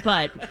one,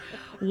 but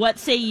what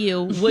say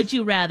you? Would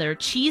you rather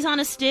cheese on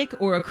a stick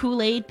or a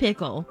Kool-Aid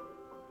pickle?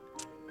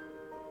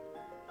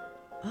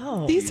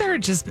 Oh, These are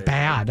just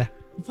bad.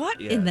 what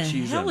Yeah, in the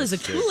cheese hell on is a a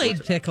stick.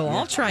 Kool-Aid pickle?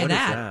 I'll try What is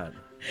that.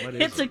 What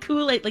is It's a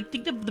Kool-Aid. Like,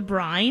 think of the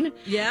brine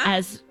Yeah.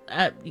 as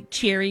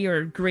cherry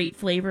or grape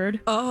flavored,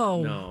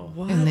 Oh, No.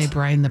 what? And they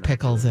brine the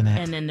pickles in it.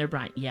 and then they're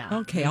brine. Yeah.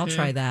 Okay, I'll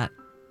try that.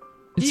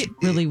 It's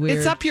really weird.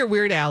 It's up your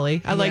weird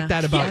alley. I like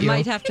that about I you.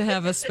 might have to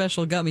have a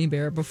special gummy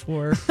bear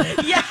before.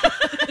 Yeah.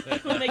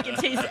 We'll make it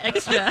taste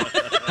extra.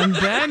 And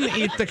then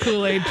eat the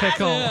Kool-Aid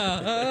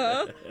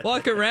pickle.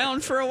 Walk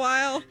around for a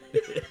while.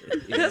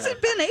 Has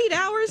it been 8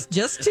 hours?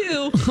 Just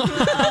 2.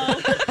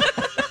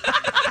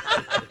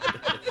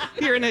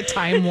 You're in a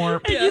time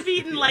warp. And you've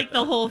eaten like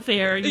the whole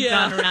fair. You've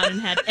gone around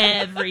and had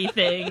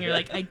everything. You're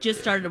like, I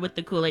just started with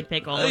the Kool-Aid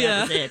pickle.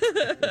 That was it.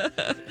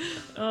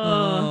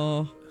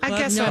 Oh. I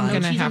guess no, I'm no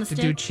going to cheese on have the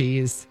to do stick?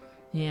 cheese.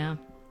 Yeah.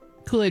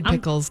 Kool-Aid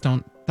pickles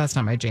that's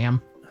not my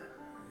jam.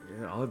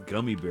 Yeah, I'll have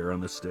gummy bear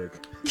on the stick.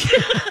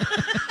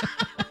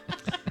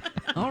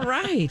 All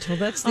right. Well,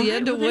 that's the All right,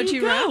 end well, of there Would you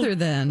You go. Rather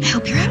then. I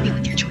hope you're happy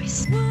with your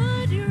choice.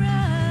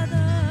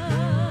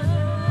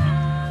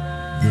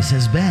 This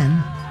has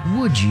been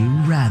Would You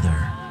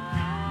Rather.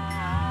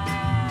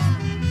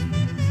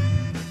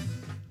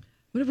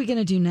 What are we going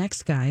to do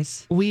next,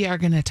 guys? We are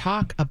going to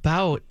talk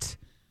about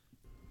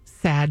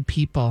sad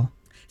people.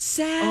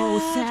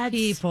 Sad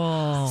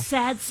people.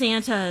 Sad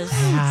Santas.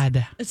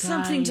 Sad. It's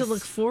something to Guys.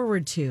 look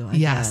forward to, I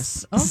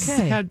Yes. guess.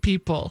 Okay. Sad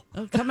people.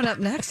 Oh, coming up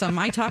next on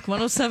My Talk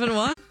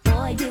 1071.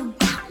 Have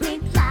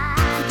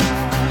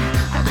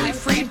they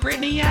freed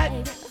Britney yet?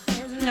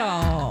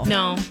 No.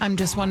 No. I'm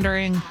just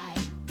wondering.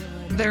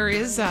 There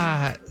is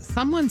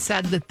someone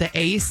said that the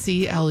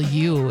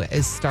ACLU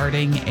is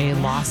starting a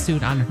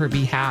lawsuit on her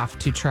behalf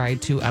to try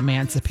to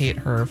emancipate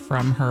her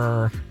from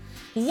her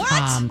What?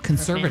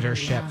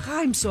 conservatorship.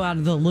 I'm so out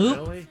of the loop.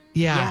 Really?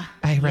 Yeah,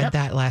 I read Yep.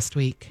 that last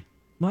week.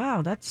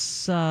 Wow, that's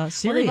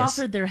serious. Well, they've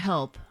offered their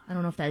help. I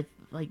don't know if that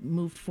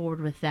moved forward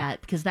with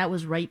that because that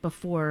was right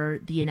before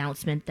the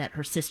announcement that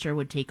her sister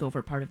would take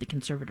over part of the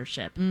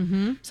conservatorship.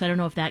 Mm-hmm. So I don't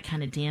know if that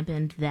kind of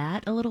dampened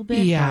that a little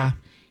bit. Yeah. but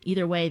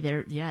either way,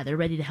 they're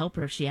ready to help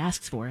her if she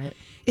asks for it.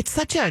 It's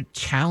such a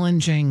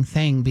challenging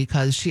thing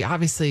because she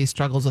obviously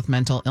struggles with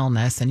mental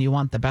illness and you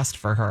want the best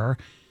for her.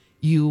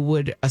 You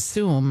would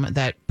assume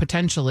that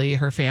potentially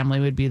her family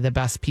would be the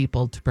best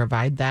people to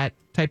provide that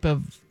type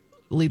of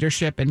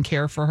leadership and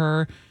care for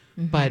her.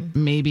 But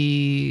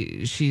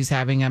maybe she's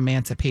having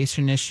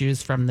emancipation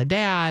issues from the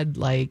dad.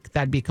 Like,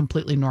 that'd be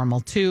completely normal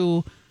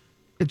too.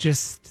 It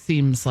just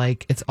seems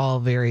like it's all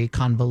very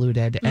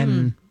convoluted.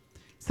 And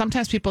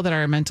sometimes people that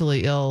are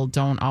mentally ill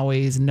don't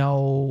always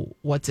know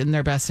what's in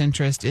their best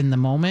interest in the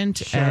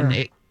moment.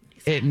 And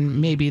it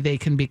maybe they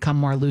can become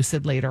more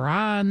lucid later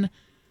on.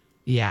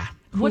 Yeah.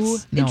 What's Who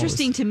knows?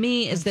 interesting to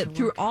me is that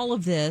through all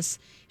of this,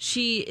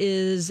 she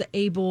is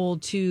able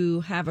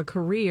to have a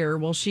career.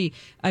 Well, she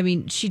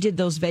did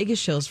those Vegas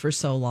shows for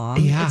so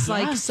long. Yeah. It's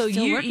like, Yeah, so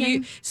still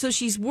working. so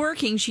she's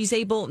working. She's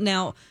able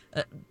now,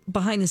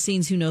 behind the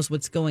scenes, who knows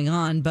what's going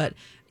on. But,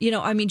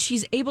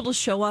 she's able to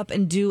show up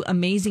and do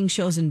amazing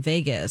shows in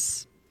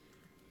Vegas,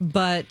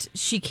 but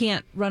she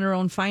can't run her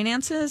own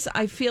finances.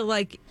 I feel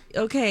like,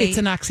 okay. It's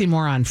an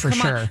oxymoron for Come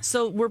sure. on.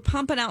 So we're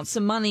pumping out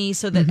some money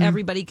so that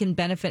everybody can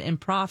benefit and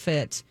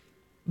profit,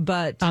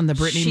 but On the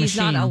Britney she's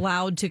not machine.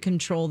 allowed to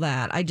control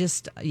that.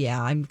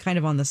 I'm kind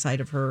of on the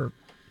side of her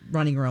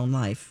running her own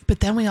life.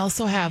 But then we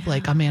also have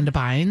like Amanda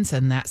Bynes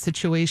and that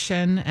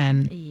situation.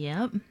 And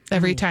Yep.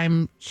 every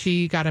time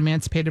she got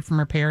emancipated from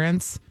her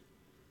parents,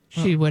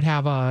 she would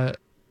have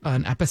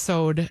an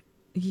episode.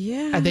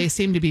 Yeah. They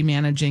seem to be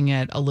managing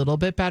it a little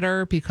bit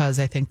better because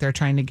I think they're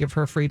trying to give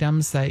her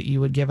freedoms that you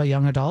would give a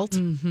young adult.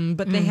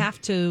 But they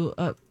have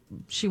to,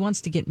 she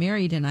wants to get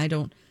married, and I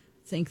don't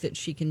think that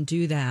she can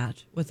do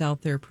that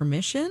without their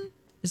permission.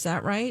 Is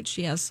that right?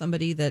 She has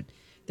somebody that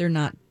they're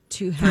not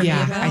too happy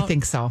Yeah, about. I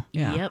think so.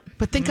 Yeah. Yep.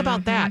 But think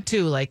about that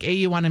too. Like, A,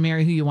 you want to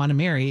marry who you want to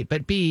marry,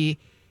 but B,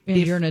 And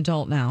you're an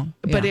adult now.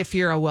 But Yeah. if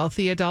you're a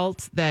wealthy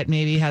adult that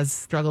maybe has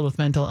struggled with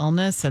mental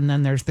illness, and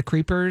then there's the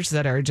creepers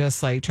that are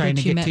just like trying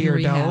That to you get met to in your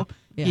rehab. dough.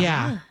 Yeah.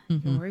 Yeah.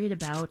 You're worried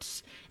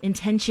about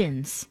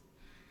intentions.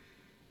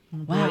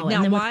 Wow. Now,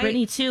 and then why- with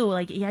Brittany too,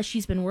 like, yeah,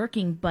 she's been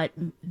working, but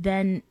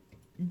then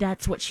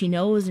that's what she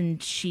knows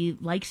and she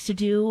likes to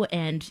do.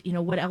 And, you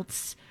know, what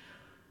else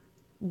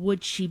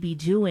would she be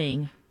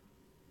doing?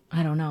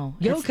 I don't know.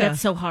 Yoga.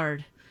 That's so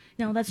hard.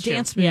 No, that's true.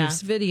 Dance Yeah.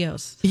 moves,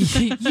 videos.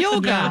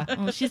 Yoga.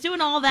 Well, she's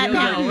doing all that Yoga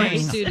now, in the right?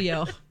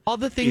 studio. All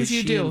the things Is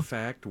you she do. in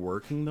fact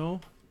working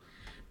though?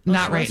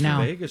 Not right The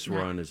now. Vegas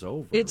run is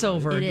over. It's right?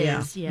 over. It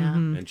Yeah. is, yeah.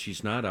 And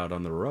she's not out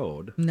on the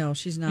road. No,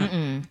 she's not.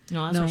 No, that's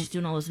No. why she's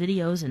doing all those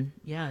videos and,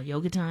 yeah,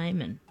 yoga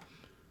time and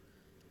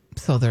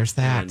So there's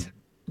that. And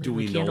do Little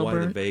we know candle why the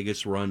burn.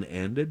 Vegas run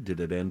ended? Did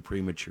it end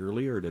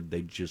prematurely, or did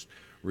they just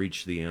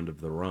reach the end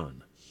of the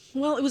run?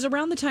 Well, it was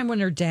around the time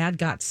when her dad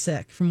got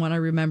sick, from what I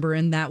remember,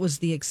 and that was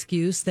the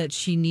excuse that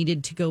she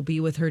needed to go be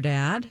with her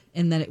dad,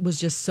 and then it was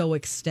just so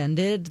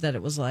extended that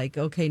it was like,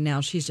 okay,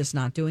 now she's just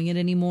not doing it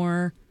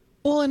anymore.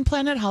 Well, and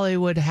Planet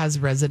Hollywood has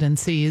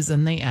residencies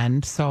and they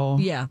end. So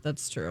Yeah,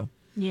 that's true.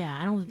 yeah,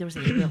 I don't think there was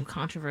any real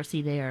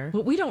controversy there.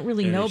 But we don't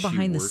really And know is she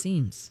behind the work-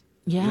 scenes.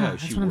 Yeah,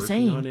 is that's she what I'm working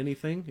saying. on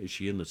anything? Is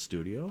she in the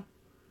studio?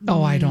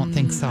 oh, I don't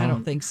think so. I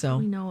don't think so.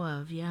 We know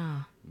of,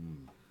 yeah.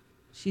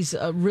 She's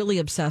really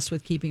obsessed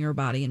with keeping her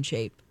body in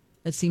shape.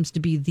 That seems to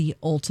be the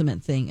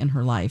ultimate thing in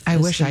her life. I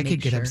is wish to I make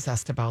could get sure.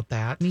 obsessed about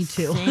that. Me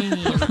too. Same.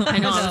 I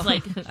know. I was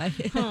like,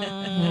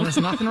 Well, there's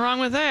nothing wrong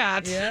with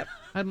that. Yep.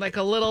 I'd like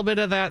a little bit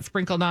of that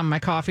sprinkled on my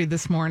coffee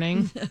this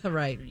morning.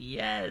 Right.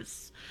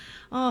 yes.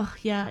 Oh,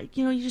 yeah.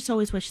 You know, you just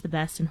always wish the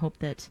best and hope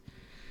that.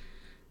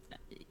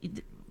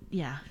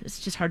 Yeah, it's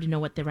just hard to know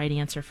what the right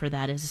answer for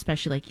that is,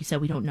 especially like you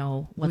said, we don't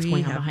know what's We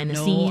going on have behind the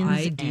no scenes.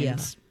 idea.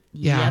 And,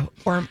 Yeah. Yep.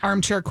 Or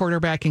armchair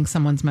quarterbacking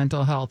someone's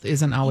mental health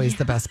isn't always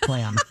the best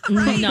plan.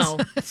 No,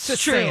 it's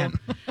Just true. saying.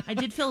 I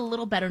did feel a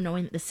little better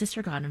knowing that the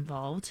sister got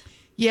involved.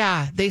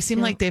 Yeah, they seem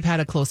like they've had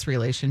a close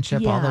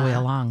relationship all the way Yeah.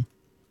 along.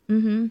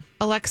 Mm-hmm.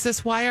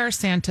 Alexis, why are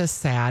Santas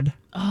sad?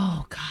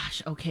 Oh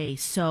gosh. Okay,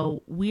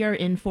 so we are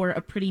in for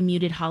a pretty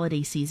muted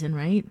holiday season,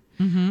 right?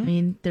 Mm-hmm. I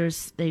mean,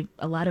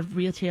 a lot of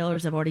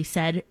retailers have already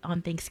said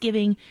on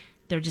Thanksgiving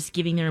they're just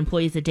giving their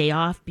employees a day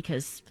off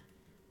because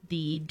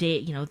the day,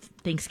 you know,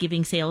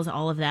 Thanksgiving sales,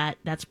 all of that,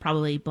 that's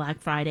probably Black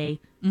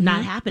Friday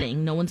not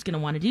happening. No one's going to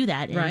want to do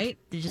that, and Right.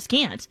 They just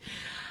can't.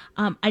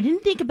 I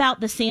didn't think about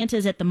the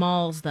Santas at the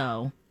malls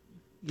though.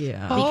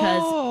 Yeah.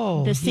 Because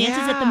Oh, the Santas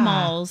at the yeah.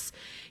 malls,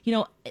 you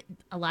know,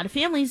 a lot of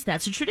families,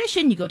 that's a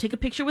tradition. You go take a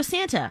picture with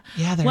Santa.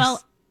 Yeah, there's-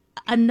 Well,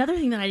 another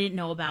thing that I didn't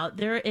know about,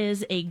 there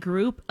is a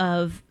group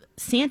of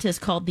Santas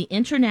called the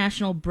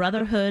International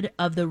Brotherhood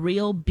of the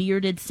Real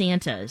Bearded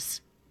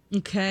Santas.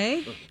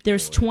 Okay.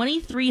 There's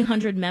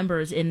 2,300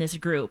 members in this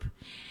group,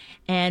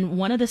 and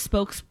one of the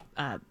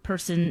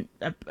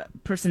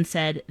person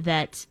said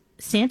that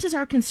Santas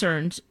are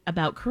concerned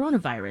about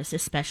coronavirus,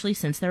 especially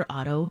since they're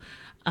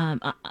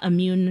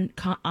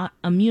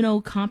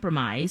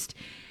immunocompromised.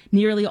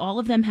 Nearly all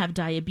of them have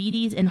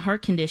diabetes and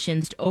heart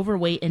conditions,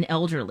 overweight and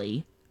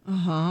elderly.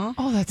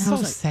 Oh, that's so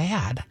was like-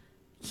 sad.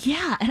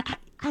 Yeah, and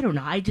I don't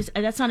know.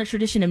 That's not a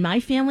tradition in my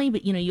family,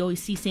 but you know, you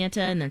always see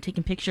Santa and they're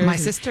taking pictures. My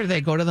and- sister, they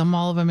go to the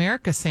Mall of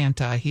America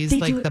Santa. He's They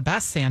like do it- the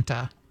best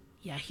Santa.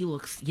 Yeah, he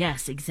looks.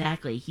 Yes,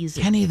 exactly.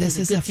 Kenny, this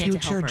is good a Santa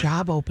future helper.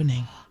 job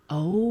opening.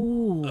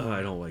 Oh,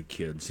 I don't like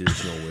kids.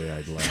 There's no way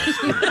I'd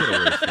last. Get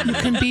away from You me.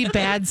 can be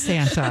bad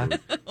Santa.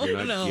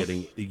 You're not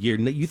getting.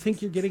 You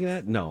think you're getting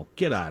that? No,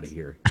 get out of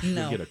here.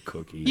 No, you get a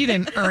cookie. You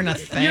didn't earn a you're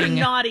thing.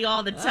 naughty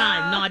all the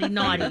time.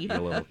 naughty. You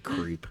little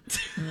creep.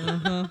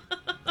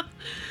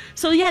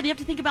 So yeah, you have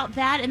to think about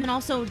that, and then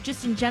also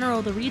just in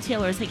general, the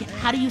retailers. Like,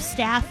 how do you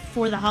staff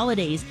for the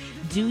holidays?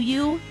 Do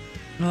you?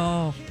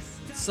 Oh,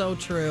 so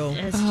true.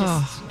 It's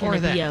just Or gonna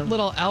the be a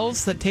little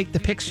elves that take the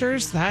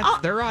pictures.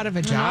 They're out of a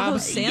All job.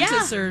 those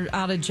Santas are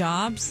out of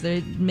jobs.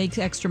 They make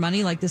extra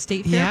money like the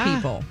state fair Yeah.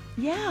 people.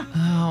 yeah.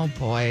 Oh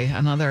boy,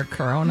 another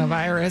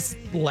coronavirus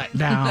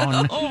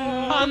letdown.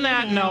 On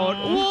that note,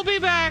 we'll be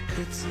back.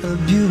 A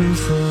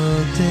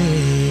beautiful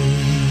day.